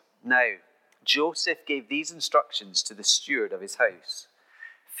Now, Joseph gave these instructions to the steward of his house.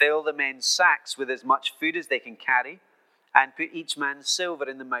 Fill the men's sacks with as much food as they can carry, and put each man's silver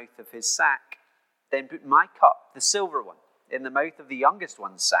in the mouth of his sack. Then put my cup, the silver one, in the mouth of the youngest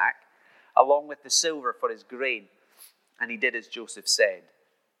one's sack, along with the silver for his grain. And he did as Joseph said.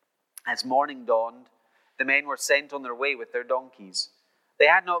 As morning dawned, the men were sent on their way with their donkeys. They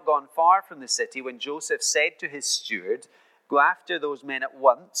had not gone far from the city when Joseph said to his steward, "Go after those men at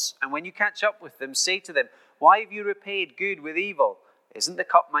once, and when you catch up with them, say to them, 'Why have you repaid good with evil? Isn't this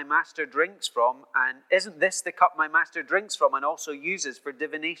the cup my master drinks from, and also uses for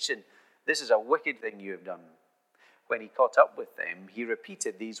divination? This is a wicked thing you have done.' When he caught up with them, he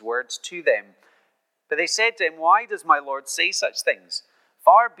repeated these words to them. But they said to him, 'Why does my lord say such things?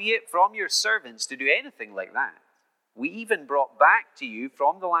 Far be it from your servants to do anything like that. We even brought back to you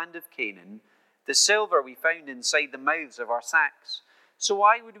from the land of Canaan the silver we found inside the mouths of our sacks. So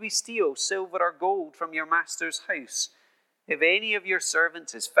why would we steal silver or gold from your master's house? If any of your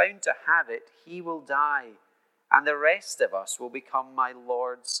servants is found to have it, he will die, and the rest of us will become my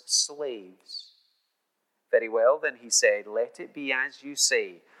lord's slaves.' 'Very well, then,' he said, 'let it be as you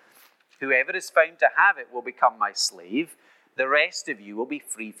say. Whoever is found to have it will become my slave. The rest of you will be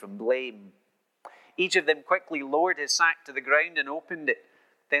free from blame.' Each of them quickly lowered his sack to the ground and opened it.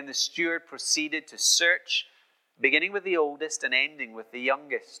 Then the steward proceeded to search, beginning with the oldest and ending with the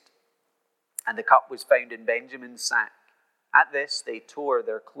youngest. And the cup was found in Benjamin's sack. At this, they tore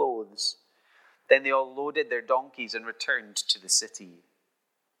their clothes. Then they all loaded their donkeys and returned to the city.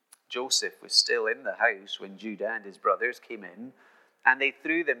 Joseph was still in the house when Judah and his brothers came in, and they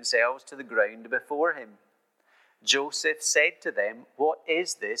threw themselves to the ground before him. Joseph said to them, 'What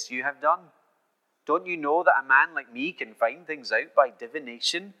is this you have done? Don't you know that a man like me can find things out by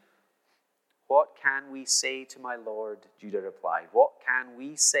divination?' 'What can we say to my lord?' Judah replied. 'What can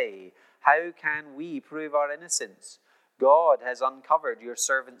we say? How can we prove our innocence? God has uncovered your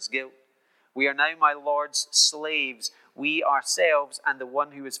servant's guilt. We are now my lord's slaves, we ourselves and the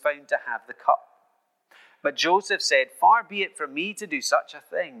one who is found to have the cup.' But Joseph said, 'Far be it from me to do such a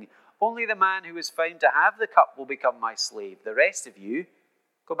thing. Only the man who is found to have the cup will become my slave. The rest of you,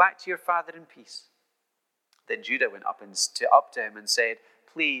 go back to your father in peace.' Then Judah went up to him and said,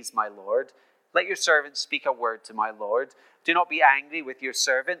 'Please, my lord, let your servant speak a word to my lord. Do not be angry with your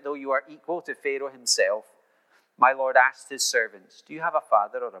servant, though you are equal to Pharaoh himself.' My lord asked his servants, 'Do you have a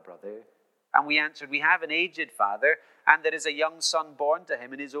father or a brother?' And we answered, 'We have an aged father, and there is a young son born to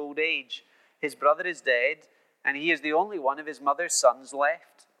him in his old age. His brother is dead, and he is the only one of his mother's sons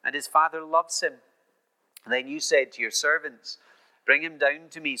left, and his father loves him.' Then you said to your servants, 'Bring him down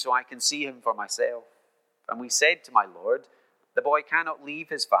to me so I can see him for myself.' And we said to my lord, 'The boy cannot leave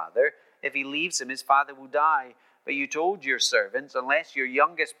his father. If he leaves him, his father will die.' But you told your servants, 'Unless your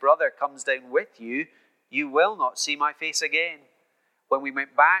youngest brother comes down with you, you will not see my face again.' When we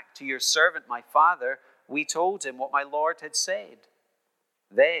went back to your servant, my father, we told him what my lord had said.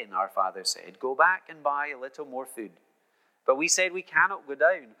 Then our father said, 'Go back and buy a little more food.' But we said, 'We cannot go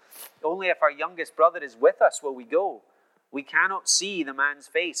down. Only if our youngest brother is with us will we go. We cannot see the man's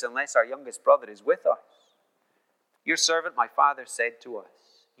face unless our youngest brother is with us.' Your servant, my father, said to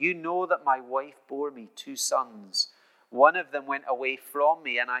us, 'You know that my wife bore me 2 sons. One of them went away from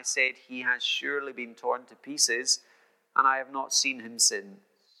me, and I said, he has surely been torn to pieces, and I have not seen him since.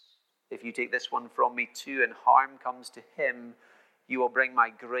 If you take this one from me too, and harm comes to him, you will bring my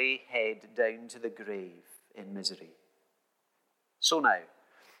grey head down to the grave in misery. So now,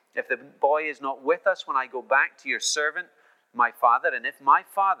 if the boy is not with us when I go back to your servant, my father, and if my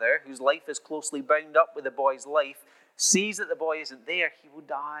father, whose life is closely bound up with the boy's life, sees that the boy isn't there, he will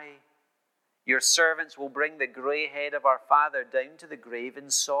die. Your servants will bring the grey head of our father down to the grave in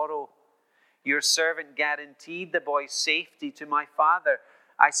sorrow. Your servant guaranteed the boy's safety to my father.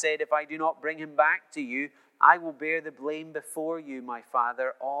 I said, if I do not bring him back to you, I will bear the blame before you, my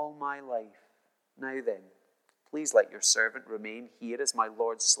father, all my life. Now then, please let your servant remain here as my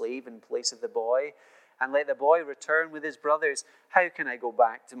Lord's slave in place of the boy, and let the boy return with his brothers. How can I go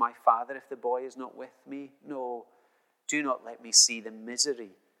back to my father if the boy is not with me? No, do not let me see the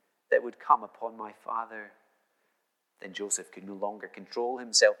misery that would come upon my father.' Then Joseph could no longer control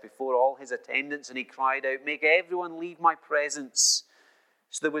himself before all his attendants, and he cried out, 'Make everyone leave my presence.'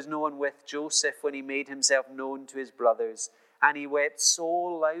 So there was no one with Joseph when he made himself known to his brothers, and he wept so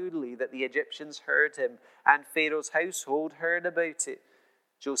loudly that the Egyptians heard him, and Pharaoh's household heard about it.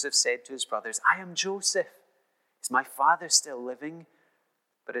 Joseph said to his brothers, 'I am Joseph. Is my father still living?'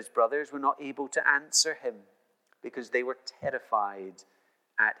 But his brothers were not able to answer him, because they were terrified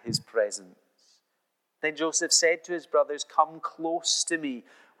at his presence. Then Joseph said to his brothers, 'Come close to me.'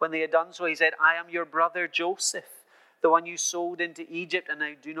 When they had done so, he said, I am your brother Joseph, the one you sold into Egypt, and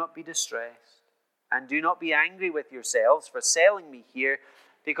now do not be distressed. And do not be angry with yourselves for selling me here,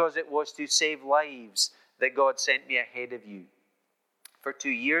 because it was to save lives that God sent me ahead of you. For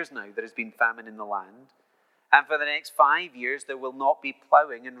 2 years now there has been famine in the land, and for the next 5 years there will not be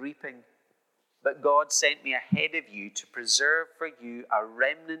plowing and reaping. But God sent me ahead of you to preserve for you a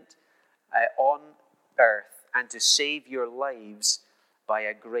remnant on earth and to save your lives by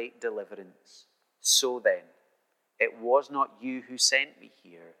a great deliverance. So then, it was not you who sent me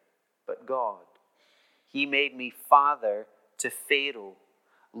here, but God. He made me father to Pharaoh,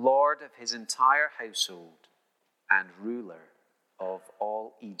 lord of his entire household, and ruler of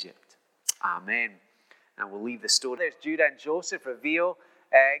all Egypt. Amen. And we'll leave the story. There's Judah and Joseph reveal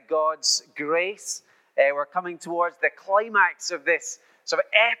God's grace. We're coming towards the climax of this sort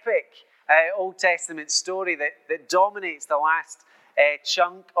of epic Old Testament story that dominates the last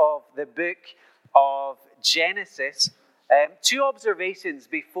chunk of the book of Genesis. Two observations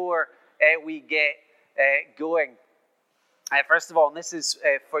before we get going. First of all, and this is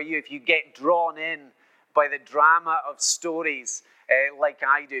for you, if you get drawn in by the drama of stories like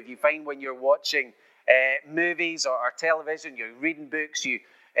I do, if you find when you're watching movies or television, you're reading books, you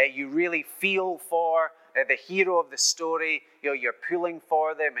really feel for the hero of the story, you're pulling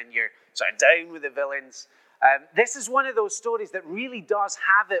for them and you're sort of down with the villains. This is one of those stories that really does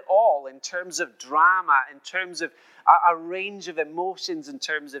have it all in terms of drama, in terms of a range of emotions, in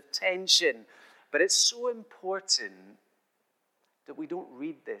terms of tension. But it's so important that we don't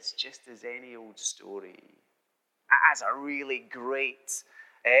read this just as any old story, as a really great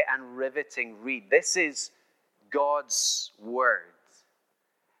and riveting read. This is God's word.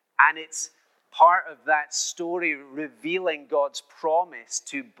 And it's part of that story revealing God's promise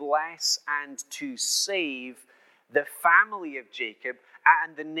to bless and to save the family of Jacob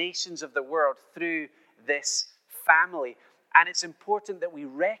and the nations of the world through this family. And it's important that we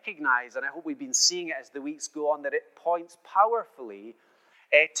recognize, and I hope we've been seeing it as the weeks go on, that it points powerfully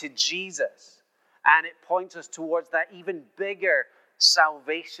to Jesus. And it points us towards that even bigger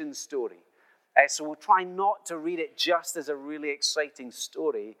salvation story. So we'll try not to read it just as a really exciting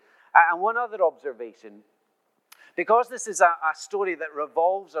story. And one other observation, because this is a story that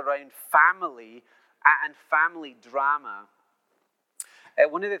revolves around family and family drama,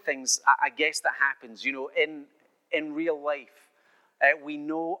 one of the things I guess that happens, in real life, we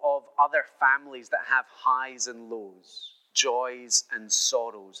know of other families that have highs and lows, joys and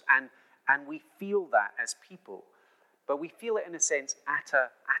sorrows, and we feel that as people. But we feel it in a sense at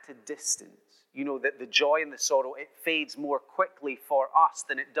a distance. That the joy and the sorrow, it fades more quickly for us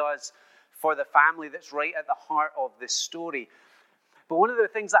than it does for the family that's right at the heart of this story. But one of the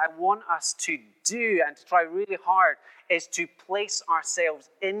things that I want us to do and to try really hard is to place ourselves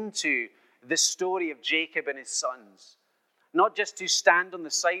into the story of Jacob and his sons. Not just to stand on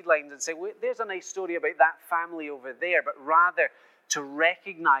the sidelines and say, well, there's a nice story about that family over there, but rather to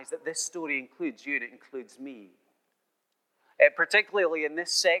recognize that this story includes you and it includes me. Particularly in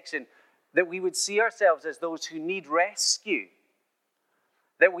this section, that we would see ourselves as those who need rescue.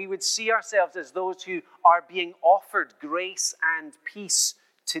 That we would see ourselves as those who are being offered grace and peace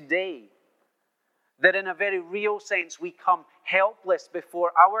today. That in a very real sense, we come helpless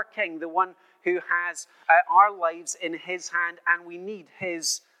before our King, the one who has our lives in his hand, and we need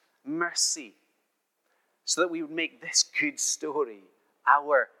his mercy. So that we would make this good story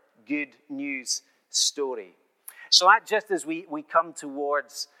our good news story. So that just as we come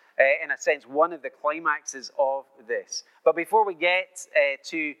towards, in a sense, one of the climaxes of this. But before we get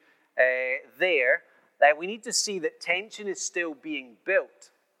to there, we need to see that tension is still being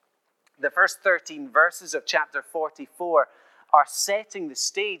built. The first 13 verses of chapter 44 are setting the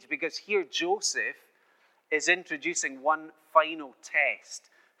stage because here Joseph is introducing one final test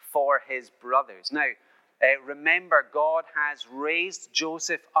for his brothers. Now, remember, God has raised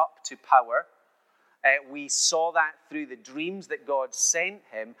Joseph up to power. We saw that through the dreams that God sent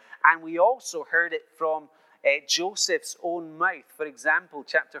him, and we also heard it from Joseph's own mouth. For example,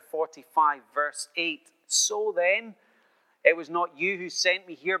 chapter 45, verse 8. So then, it was not you who sent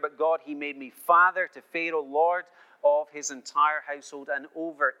me here, but God. He made me father to Pharaoh, lord of his entire household, and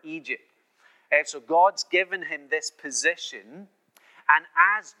over Egypt. So God's given him this position, and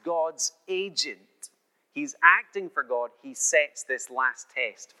as God's agent, he's acting for God. He sets this last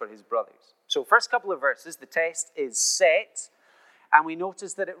test for his brothers. So first couple of verses, the test is set, and we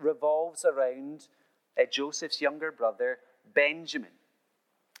notice that it revolves around Joseph's younger brother, Benjamin.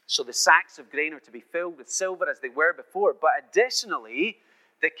 So the sacks of grain are to be filled with silver as they were before, but additionally,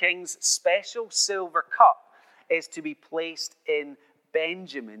 the king's special silver cup is to be placed in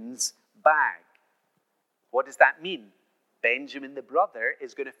Benjamin's bag. What does that mean? Benjamin, the brother,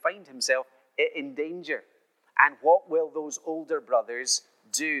 is going to find himself in danger. And what will those older brothers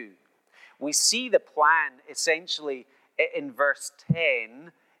do? We see the plan essentially in verse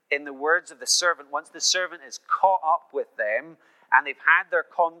 10 in the words of the servant. Once the servant is caught up with them and they've had their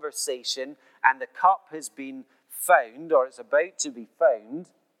conversation and the cup has been found, or it's about to be found.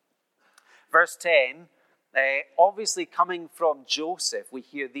 Verse 10, obviously coming from Joseph, we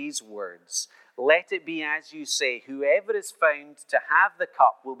hear these words. Let it be as you say, whoever is found to have the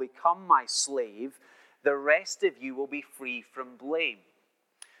cup will become my slave. The rest of you will be free from blame.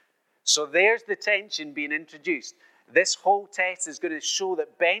 So there's the tension being introduced. This whole test is going to show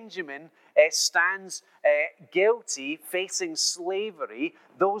that Benjamin stands guilty, facing slavery.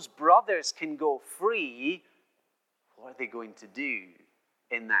 Those brothers can go free. What are they going to do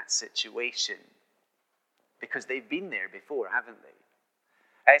in that situation? Because they've been there before, haven't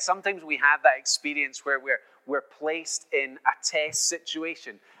they? Sometimes we have that experience where we're placed in a test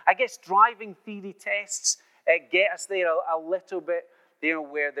situation. I guess driving theory tests get us there a little bit,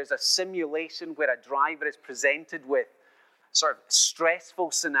 where there's a simulation where a driver is presented with sort of stressful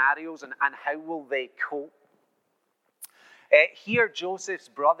scenarios and how will they cope. Here, Joseph's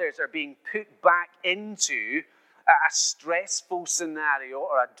brothers are being put back into a stressful scenario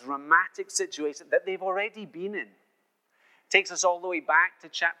or a dramatic situation that they've already been in. Takes us all the way back to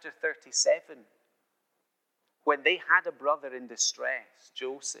chapter 37, when they had a brother in distress,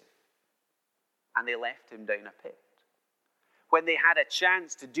 Joseph, and they left him down a pit. When they had a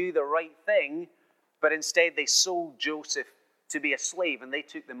chance to do the right thing, but instead they sold Joseph to be a slave and they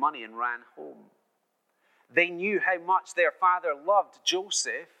took the money and ran home. They knew how much their father loved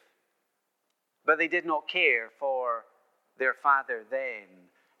Joseph, but they did not care for their father then.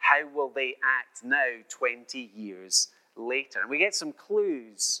 How will they act now, 20 years later? And we get some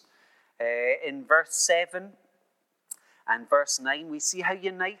clues. In verse 7 and verse 9, we see how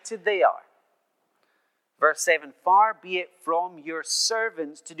united they are. Verse 7, far be it from your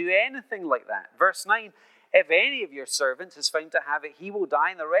servants to do anything like that. Verse 9, if any of your servants is found to have it, he will die,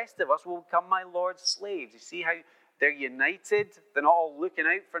 and the rest of us will become my Lord's slaves. You see how they're united? They're not all looking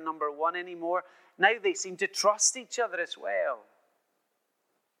out for number one anymore. Now they seem to trust each other as well.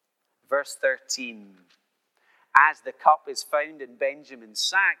 Verse 13, as the cup is found in Benjamin's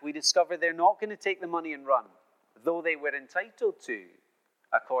sack, we discover they're not going to take the money and run, though they were entitled to,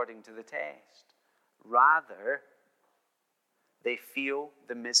 according to the test. Rather, they feel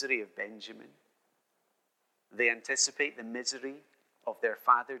the misery of Benjamin. They anticipate the misery of their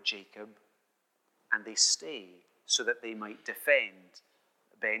father Jacob, and they stay so that they might defend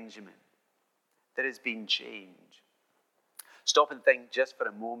Benjamin. There has been change. Stop and think just for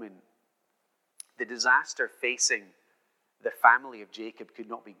a moment. The disaster facing the family of Jacob could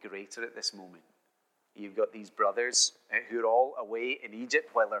not be greater at this moment. You've got these brothers who are all away in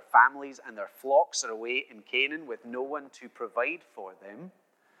Egypt while their families and their flocks are away in Canaan with no one to provide for them.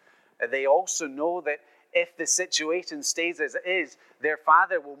 They also know that if the situation stays as it is, their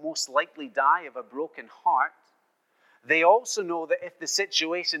father will most likely die of a broken heart. They also know that if the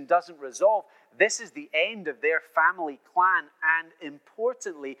situation doesn't resolve, this is the end of their family clan, and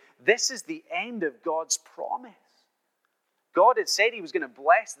importantly, this is the end of God's promise. God had said he was going to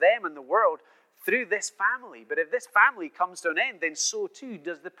bless them and the world through this family. But if this family comes to an end, then so too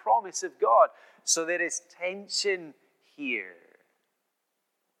does the promise of God. So there is tension here.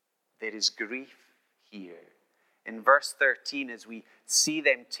 There is grief here. In verse 13, as we see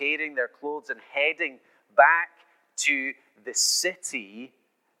them tearing their clothes and heading back to the city,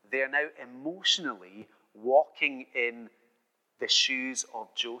 they are now emotionally walking in the shoes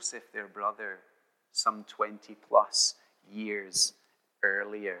of Joseph, their brother, some 20 plus years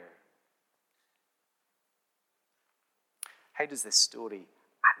earlier. How does this story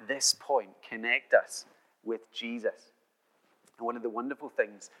at this point connect us with Jesus? And one of the wonderful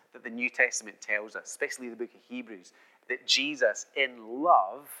things that the New Testament tells us, especially the book of Hebrews, that Jesus in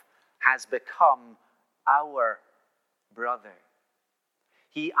love has become our brother.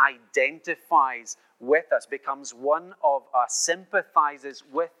 He identifies with us, becomes one of us, sympathizes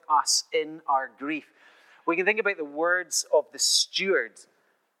with us in our grief. We can think about the words of the steward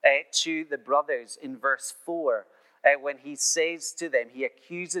to the brothers in verse 4. When he says to them, he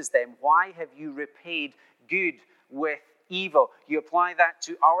accuses them, why have you repaid good with evil? You apply that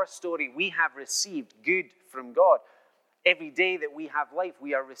to our story. We have received good from God. Every day that we have life,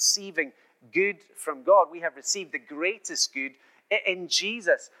 we are receiving good from God. We have received the greatest good in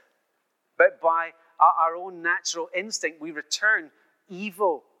Jesus. But by our own natural instinct, we return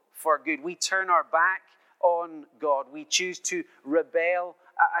evil for good. We turn our back on God. We choose to rebel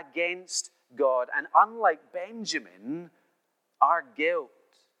against God. And unlike Benjamin, our guilt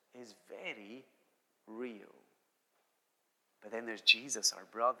is very real. But then there's Jesus, our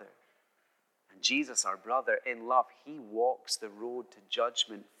brother. And Jesus, our brother, in love, he walks the road to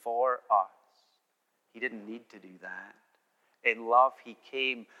judgment for us. He didn't need to do that. In love, he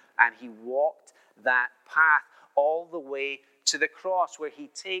came and he walked that path all the way to the cross, where he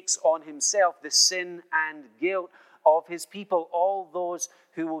takes on himself the sin and guilt of his people, all those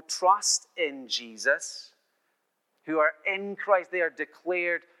who will trust in Jesus, who are in Christ. They are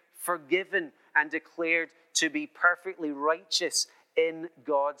declared forgiven and declared to be perfectly righteous in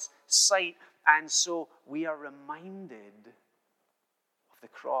God's sight. And so we are reminded of the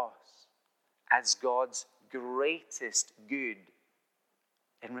cross as God's greatest good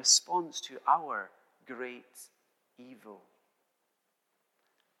in response to our great evil.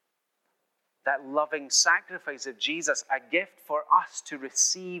 That loving sacrifice of Jesus, a gift for us to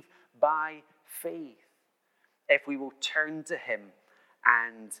receive by faith, if we will turn to him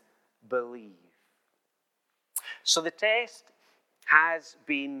and believe. So the test has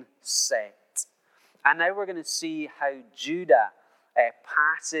been set. And now we're going to see how Judah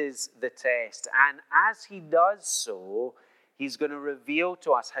passes the test. And as he does so, he's going to reveal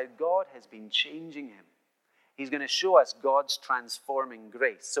to us how God has been changing him. He's going to show us God's transforming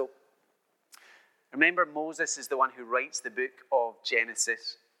grace. So remember, Moses is the one who writes the book of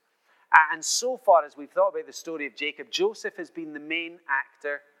Genesis. And so far as we've thought about the story of Jacob, Joseph has been the main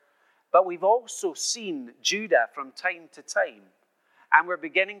actor. But we've also seen Judah from time to time. And we're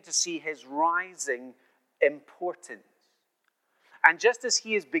beginning to see his rising importance. And just as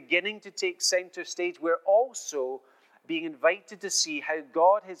he is beginning to take center stage, we're also being invited to see how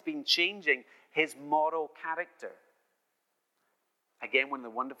God has been changing his moral character. Again, one of the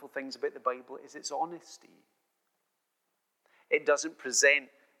wonderful things about the Bible is its honesty. It doesn't present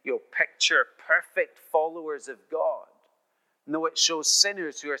picture perfect followers of God. No, it shows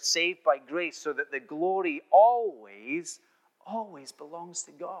sinners who are saved by grace so that the glory always belongs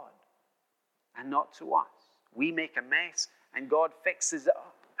to God and not to us. We make a mess and God fixes it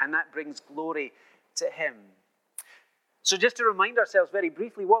up, and that brings glory to him. So just to remind ourselves very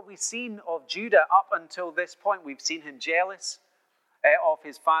briefly what we've seen of Judah up until this point. We've seen him jealous of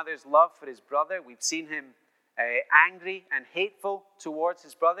his father's love for his brother. We've seen him angry and hateful towards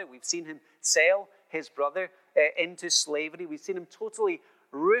his brother. We've seen him sell his brother into slavery. We've seen him totally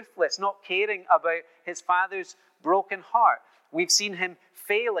ruthless, not caring about his father's broken heart. We've seen him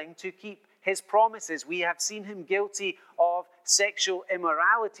failing to keep his promises. We have seen him guilty of sexual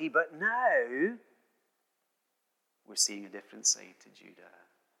immorality. But now we're seeing a different side to Judah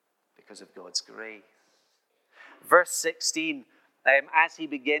because of God's grace. Verse 16, as he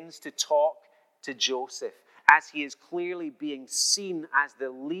begins to talk to Joseph, as he is clearly being seen as the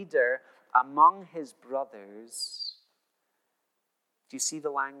leader among his brothers, do you see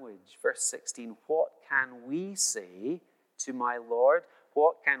the language? Verse 16, what can we say to my Lord?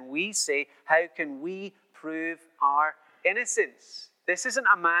 What can we say? How can we prove our innocence? This isn't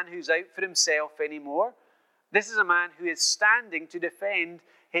a man who's out for himself anymore. This is a man who is standing to defend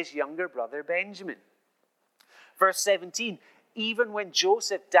his younger brother Benjamin. Verse 17, even when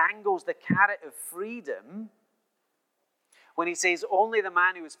Joseph dangles the carrot of freedom, when he says, only the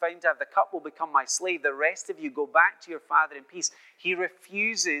man who is found to have the cup will become my slave, the rest of you go back to your father in peace, he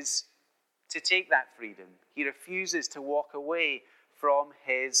refuses to take that freedom. He refuses to walk away from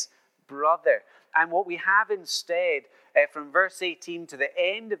his brother. And what we have instead, from verse 18 to the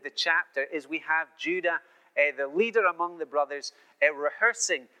end of the chapter, is we have Judah, the leader among the brothers,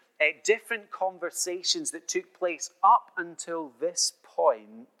 rehearsing different conversations that took place up until this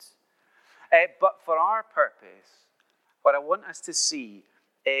point. But for our purpose, what I want us to see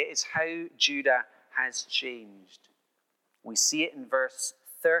is how Judah has changed. We see it in verse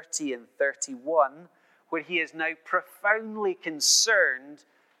 30 and 31, where he is now profoundly concerned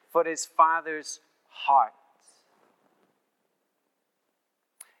for his father's heart.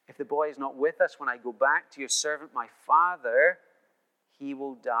 If the boy is not with us when I go back to your servant, my father, he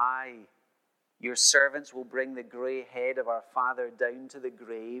will die. Your servants will bring the grey head of our father down to the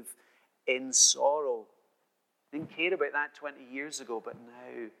grave in sorrow. Didn't care about that 20 years ago, but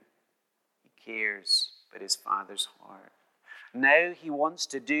now he cares about his father's heart. Now he wants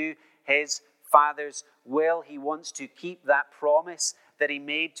to do his father's will. He wants to keep that promise that he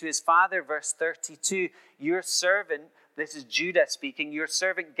made to his father. Verse 32, your servant, this is Judah speaking, your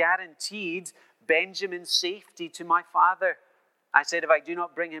servant guaranteed Benjamin's safety to my father. I said, if I do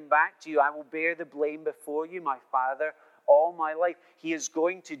not bring him back to you, I will bear the blame before you, my father, all my life. He is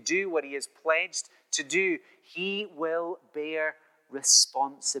going to do what he has pledged to do. He will bear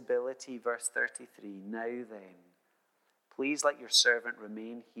responsibility. Verse 33, now then, please let your servant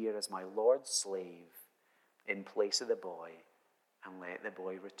remain here as my Lord's slave in place of the boy, and let the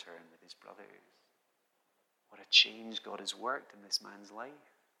boy return with his brothers. What a change God has worked in this man's life.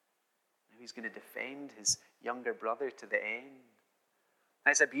 Now he's going to defend his younger brother to the end.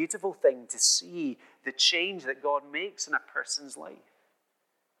 And it's a beautiful thing to see the change that God makes in a person's life.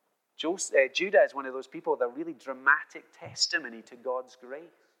 Judah is one of those people with a really dramatic testimony to God's grace.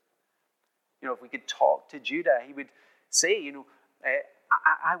 If we could talk to Judah, he would say,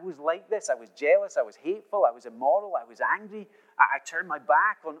 I was like this. I was jealous. I was hateful. I was immoral. I was angry. I turned my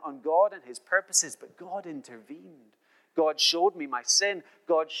back on God and his purposes, but God intervened. God showed me my sin.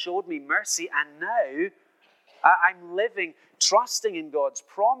 God showed me mercy. And now I'm living, trusting in God's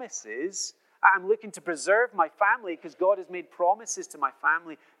promises. I'm looking to preserve my family because God has made promises to my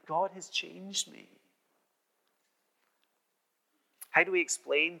family. God has changed me. How do we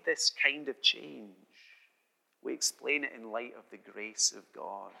explain this kind of change? We explain it in light of the grace of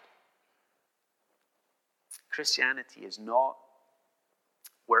God. Christianity is not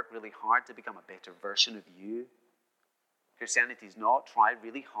work really hard to become a better version of you. Christianity is not try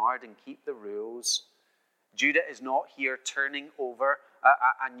really hard and keep the rules. Judah is not here turning over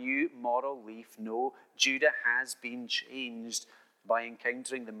a new moral leaf. No, Judah has been changed by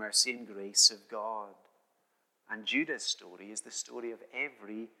encountering the mercy and grace of God. And Judah's story is the story of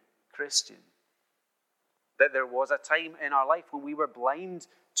every Christian. That there was a time in our life when we were blind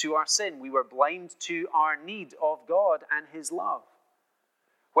to our sin. We were blind to our need of God and his love.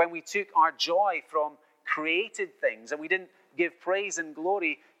 When we took our joy from created things and we didn't give praise and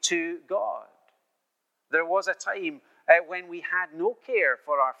glory to God. There was a time when we had no care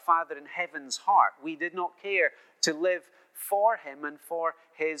for our Father in heaven's heart. We did not care to live for him and for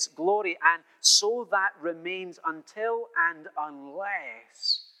his glory. And so that remains until and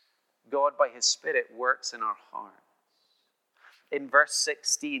unless God by his Spirit works in our hearts. In verse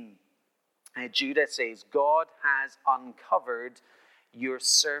 16, Judah says, God has uncovered your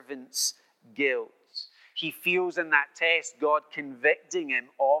servant's guilt. He feels in that test God convicting him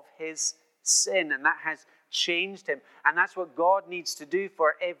of his sin, and that has changed him. And that's what God needs to do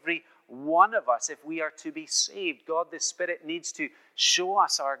for every one of us if we are to be saved. God the Spirit needs to show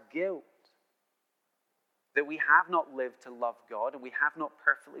us our guilt. That we have not lived to love God and we have not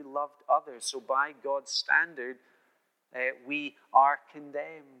perfectly loved others. So by God's standard, we are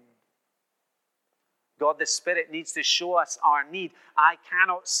condemned. God the Spirit needs to show us our need. I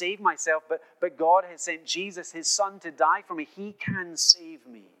cannot save myself, but God has sent Jesus, his Son, to die for me. He can save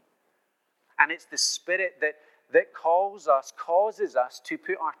me. And it's the Spirit that causes us to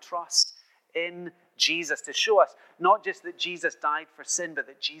put our trust in Jesus, to show us not just that Jesus died for sin, but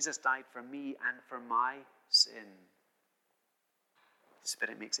that Jesus died for me and for my sin. The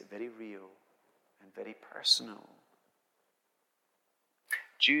Spirit makes it very real and very personal.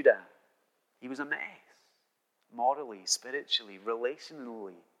 Judah, he was a mess, morally, spiritually,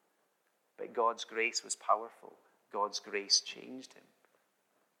 relationally. But God's grace was powerful. God's grace changed him.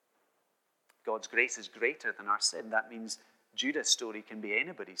 God's grace is greater than our sin. That means Judah's story can be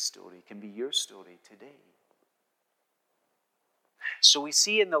anybody's story, can be your story today. So we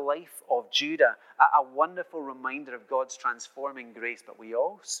see in the life of Judah a wonderful reminder of God's transforming grace, but we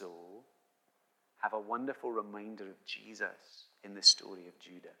also have a wonderful reminder of Jesus in the story of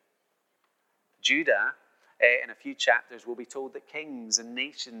Judah. Judah, in a few chapters, will be told that kings of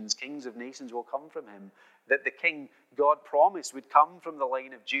nations will come from him, that the king God promised would come from the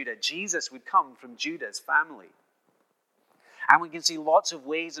line of Judah. Jesus would come from Judah's family. And we can see lots of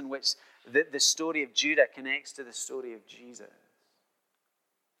ways in which the story of Judah connects to the story of Jesus.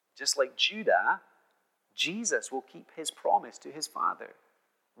 Just like Judah, Jesus will keep his promise to his Father,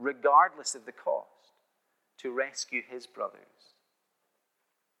 regardless of the cost, to rescue his brothers.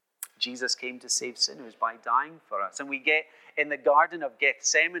 Jesus came to save sinners by dying for us. And we get in the Garden of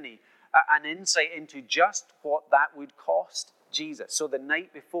Gethsemane an insight into just what that would cost Jesus. So the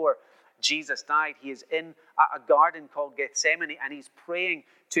night before Jesus died, he is in a garden called Gethsemane and he's praying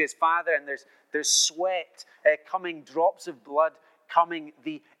to his Father, and there's sweat coming, drops of blood coming,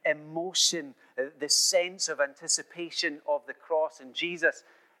 the emotion, the sense of anticipation of the cross. And Jesus,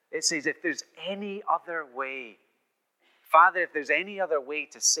 it says, if there's any other way, Father, if there's any other way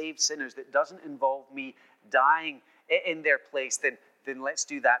to save sinners that doesn't involve me dying in their place, then let's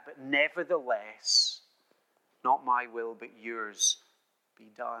do that. But nevertheless, not my will, but yours be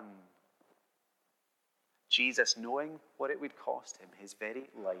done. Jesus, knowing what it would cost him, his very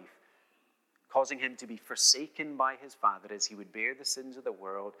life, causing him to be forsaken by his Father as he would bear the sins of the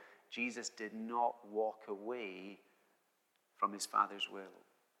world, Jesus did not walk away from his Father's will.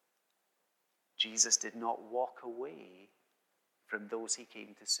 Jesus did not walk away from those he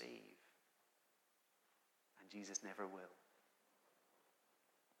came to save. And Jesus never will.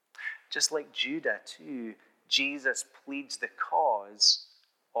 Just like Judah too, Jesus pleads the cause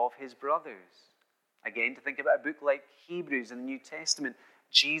of his brothers. Again, to think about a book like Hebrews in the New Testament,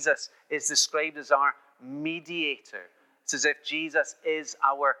 Jesus is described as our mediator. It's as if Jesus is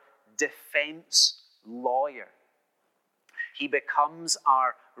our defense lawyer. He becomes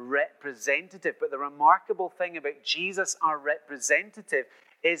our representative. But the remarkable thing about Jesus, our representative,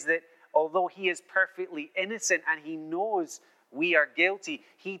 is that although he is perfectly innocent and he knows we are guilty,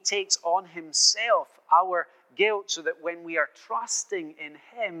 he takes on himself our guilt so that when we are trusting in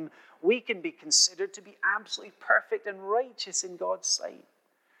him, we can be considered to be absolutely perfect and righteous in God's sight.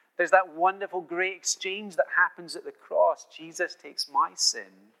 There's that wonderful great exchange that happens at the cross. Jesus takes my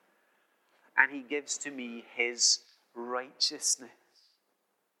sin and he gives to me his righteousness.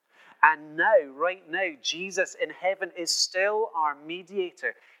 And now, right now, Jesus in heaven is still our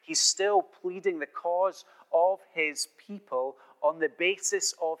mediator. He's still pleading the cause of his people on the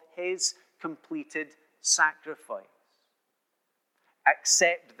basis of his completed sacrifice.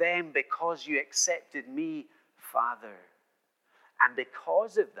 Accept them because you accepted me, Father. And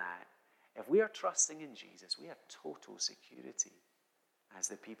because of that, if we are trusting in Jesus, we have total security as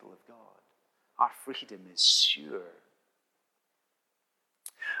the people of God. Our freedom is sure.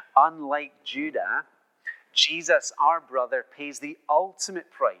 Unlike Judah, Jesus, our brother, pays the ultimate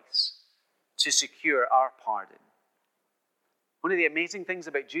price to secure our pardon. One of the amazing things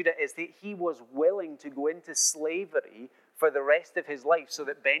about Judah is that he was willing to go into slavery for the rest of his life so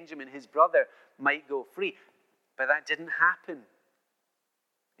that Benjamin, his brother, might go free. But that didn't happen.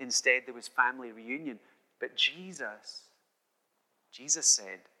 Instead, there was family reunion. But Jesus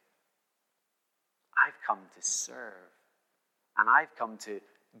said, I've come to serve. And I've come to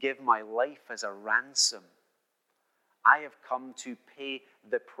give my life as a ransom. I have come to pay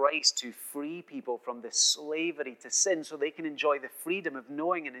the price to free people from the slavery to sin so they can enjoy the freedom of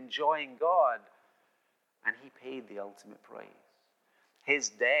knowing and enjoying God. And he paid the ultimate price. His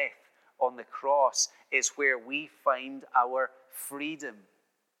death on the cross is where we find our freedom.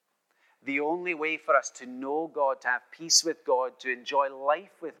 The only way for us to know God, to have peace with God, to enjoy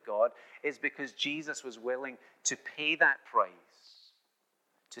life with God, is because Jesus was willing to pay that price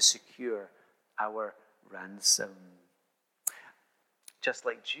to secure our ransom. Just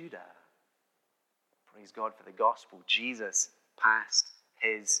like Judah, praise God for the gospel, Jesus passed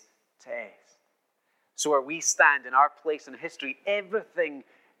his test. So where we stand in our place in history, everything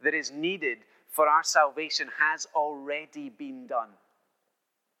that is needed for our salvation has already been done.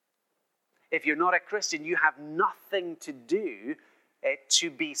 If you're not a Christian, you have nothing to do to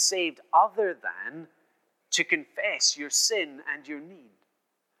be saved other than to confess your sin and your need.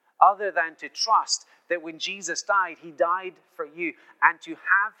 Other than to trust that when Jesus died, he died for you, and to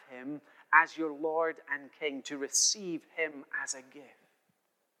have him as your Lord and King, to receive him as a gift.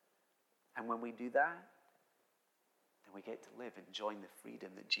 And when we do that, then we get to live enjoying the freedom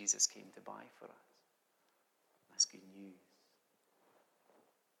that Jesus came to buy for us. That's good news.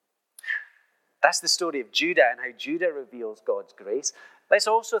 That's the story of Judah and how Judah reveals God's grace. Let's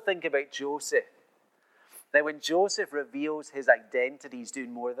also think about Joseph. Now, when Joseph reveals his identity, he's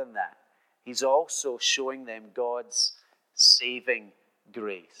doing more than that. He's also showing them God's saving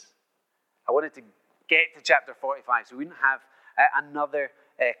grace. I wanted to get to chapter 45 so we wouldn't have another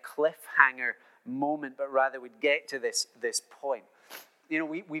cliffhanger moment, but rather we'd get to this point. You know,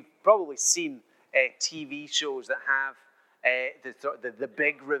 we've probably seen TV shows that have the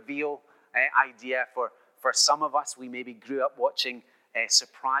big reveal idea. For some of us, we maybe grew up watching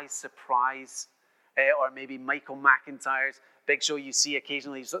Surprise, or maybe Michael McIntyre's big show you see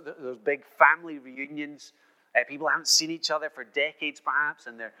occasionally, those big family reunions. People haven't seen each other for decades perhaps,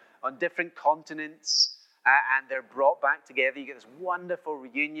 and they're on different continents, and they're brought back together. You get this wonderful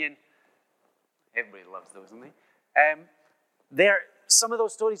reunion. Everybody loves those, don't they? Some of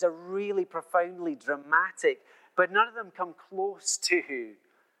those stories are really profoundly dramatic, but none of them come close to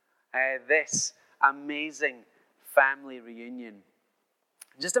this amazing family reunion.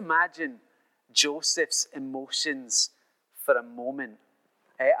 Just imagine Joseph's emotions for a moment.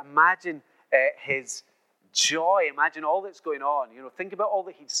 Imagine his joy. Imagine all that's going on. You know, think about all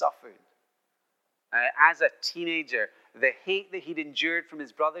that he'd suffered. As a teenager, the hate that he'd endured from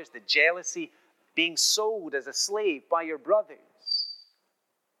his brothers, the jealousy, being sold as a slave by your brothers,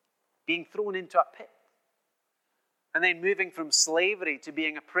 being thrown into a pit. And then moving from slavery to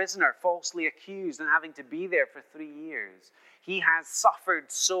being a prisoner, falsely accused, and having to be there for 3 years. He has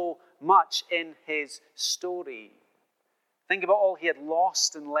suffered so much in his story. Think about all he had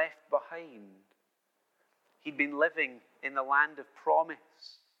lost and left behind. He'd been living in the land of promise.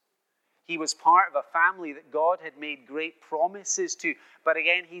 He was part of a family that God had made great promises to. But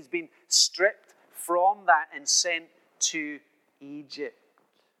again, he's been stripped from that and sent to Egypt.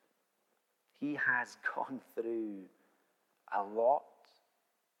 He has gone through a lot.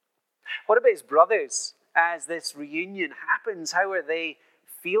 What about his brothers as this reunion happens? How are they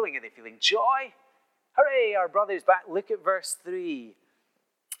feeling? Are they feeling joy? Hooray, our brother's back. Look at verse 3.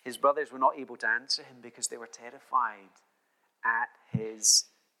 His brothers were not able to answer him because they were terrified at his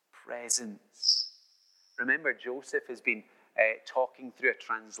presence. Remember, Joseph has been talking through a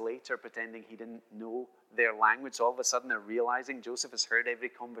translator, pretending he didn't know their language. So all of a sudden they're realizing Joseph has heard every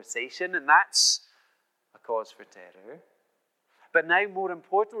conversation, and that's a cause for terror. But now, more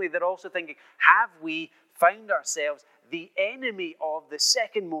importantly, they're also thinking, have we found ourselves the enemy of the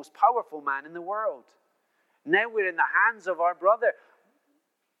second most powerful man in the world? Now we're in the hands of our brother.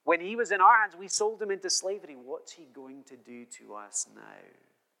 When he was in our hands, we sold him into slavery. What's he going to do to us now?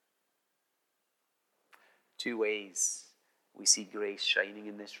 2 ways we see grace shining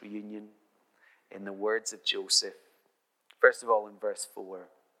in this reunion. In the words of Joseph. First of all, in verse 4,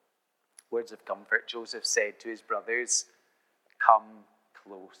 words of comfort. Joseph said to his brothers, "Come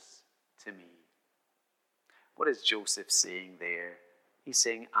close to me." What is Joseph saying there? He's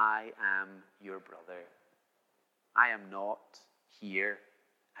saying, I am your brother. I am not here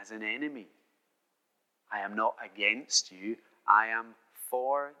as an enemy. I am not against you. I am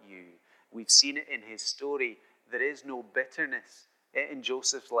for you. We've seen it in his story. There is no bitterness in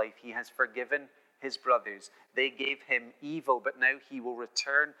Joseph's life. He has forgiven his brothers. They gave him evil, but now he will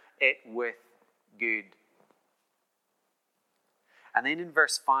return it with good. And then in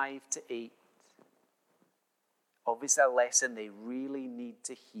verse 5 to 8, obviously a lesson they really need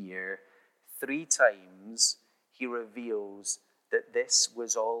to hear. 3 times he reveals that this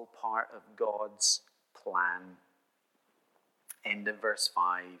was all part of God's plan. End of verse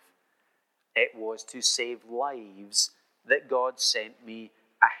 5. It was to save lives that God sent me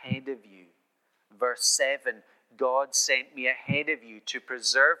ahead of you. Verse 7, God sent me ahead of you to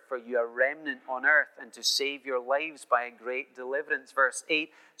preserve for you a remnant on earth and to save your lives by a great deliverance. Verse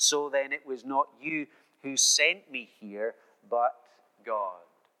 8, so then it was not you who sent me here, but God.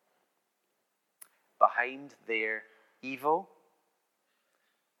 Behind their evil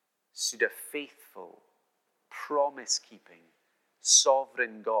stood a faithful, promise-keeping,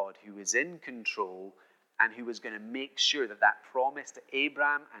 sovereign God who was in control and who was going to make sure that that promise to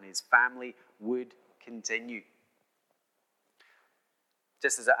Abraham and his family would continue.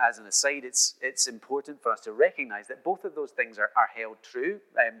 Just as an aside, it's important for us to recognize that both of those things are held true.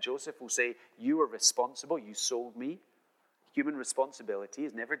 Joseph will say, you were responsible, you sold me. Human responsibility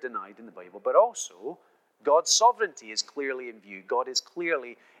is never denied in the Bible, but also God's sovereignty is clearly in view. God is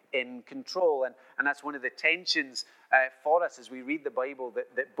clearly in control. And that's one of the tensions for us as we read the Bible,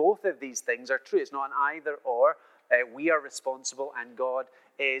 that both of these things are true. It's not an either or. We are responsible and God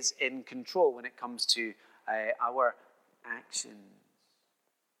is in control when it comes to our actions.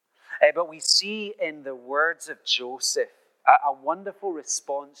 But we see in the words of Joseph a wonderful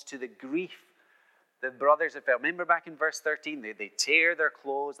response to the grief the brothers have felt. Remember back in verse 13, they tear their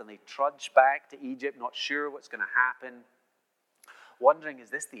clothes and they trudge back to Egypt, not sure what's going to happen. Wondering, is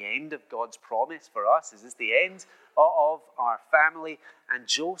this the end of God's promise for us? Is this the end of our family? And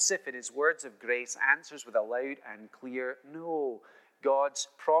Joseph, in his words of grace, answers with a loud and clear no. God's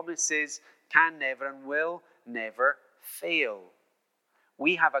promises can never and will never fail.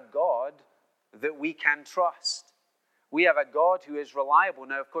 We have a God that we can trust. We have a God who is reliable.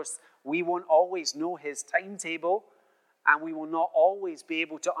 Now, of course, we won't always know his timetable, and we will not always be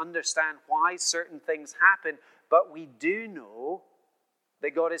able to understand why certain things happen, but we do know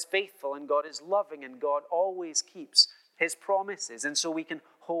that God is faithful and God is loving and God always keeps his promises. And so we can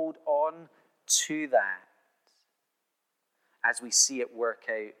hold on to that as we see it work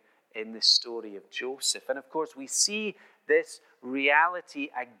out in the story of Joseph. And of course, we see this reality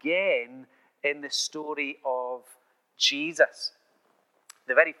again in the story of Jesus.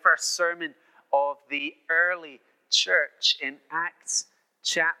 The very first sermon of the early church in Acts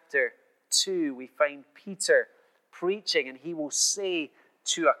chapter 2, we find Peter preaching, and he will say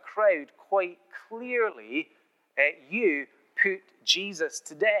to a crowd quite clearly, you put Jesus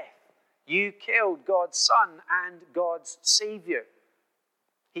to death. You killed God's Son and God's Savior.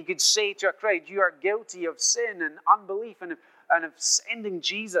 He could say to a crowd, you are guilty of sin and unbelief and of sending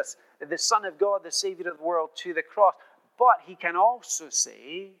Jesus the Son of God, the Savior of the world, to the cross. But he can also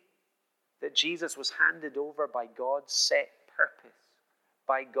say that Jesus was handed over by God's set purpose,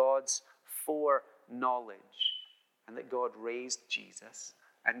 by God's foreknowledge, and that God raised Jesus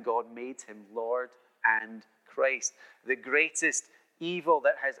and God made him Lord and Christ. The greatest evil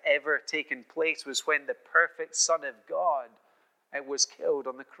that has ever taken place was when the perfect Son of God was killed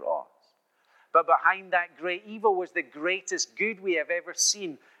on the cross. But behind that great evil was the greatest good we have ever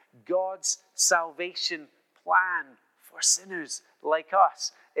seen, God's salvation plan for sinners like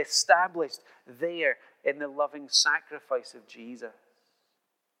us, established there in the loving sacrifice of Jesus.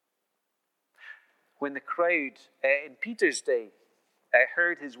 When the crowd in Peter's day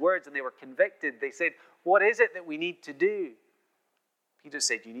heard his words and they were convicted, they said, "What is it that we need to do?" Peter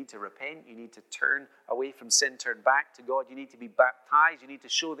said, you need to repent, you need to turn away from sin, turn back to God, you need to be baptized, you need to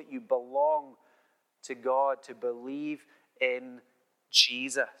show that you belong to God, to believe in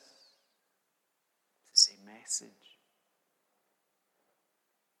Jesus. It's the same message.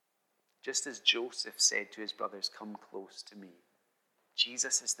 Just as Joseph said to his brothers, "Come close to me,"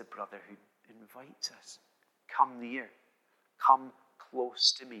 Jesus is the brother who invites us. Come near, come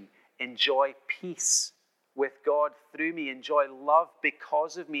close to me, enjoy peace with God through me, enjoy love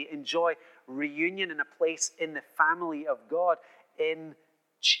because of me, enjoy reunion in a place in the family of God in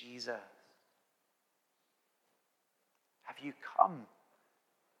Jesus. Have you come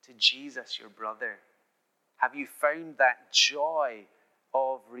to Jesus, your brother? Have you found that joy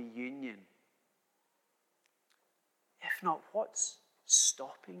of reunion? If not, what's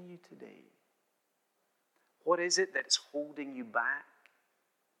stopping you today? What is it that's holding you back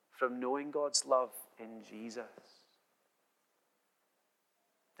from knowing God's love in Jesus?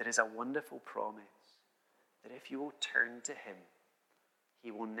 There is a wonderful promise that if you will turn to him,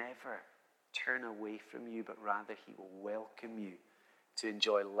 he will never turn away from you, but rather he will welcome you to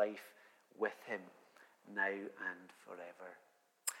enjoy life with him now and forever.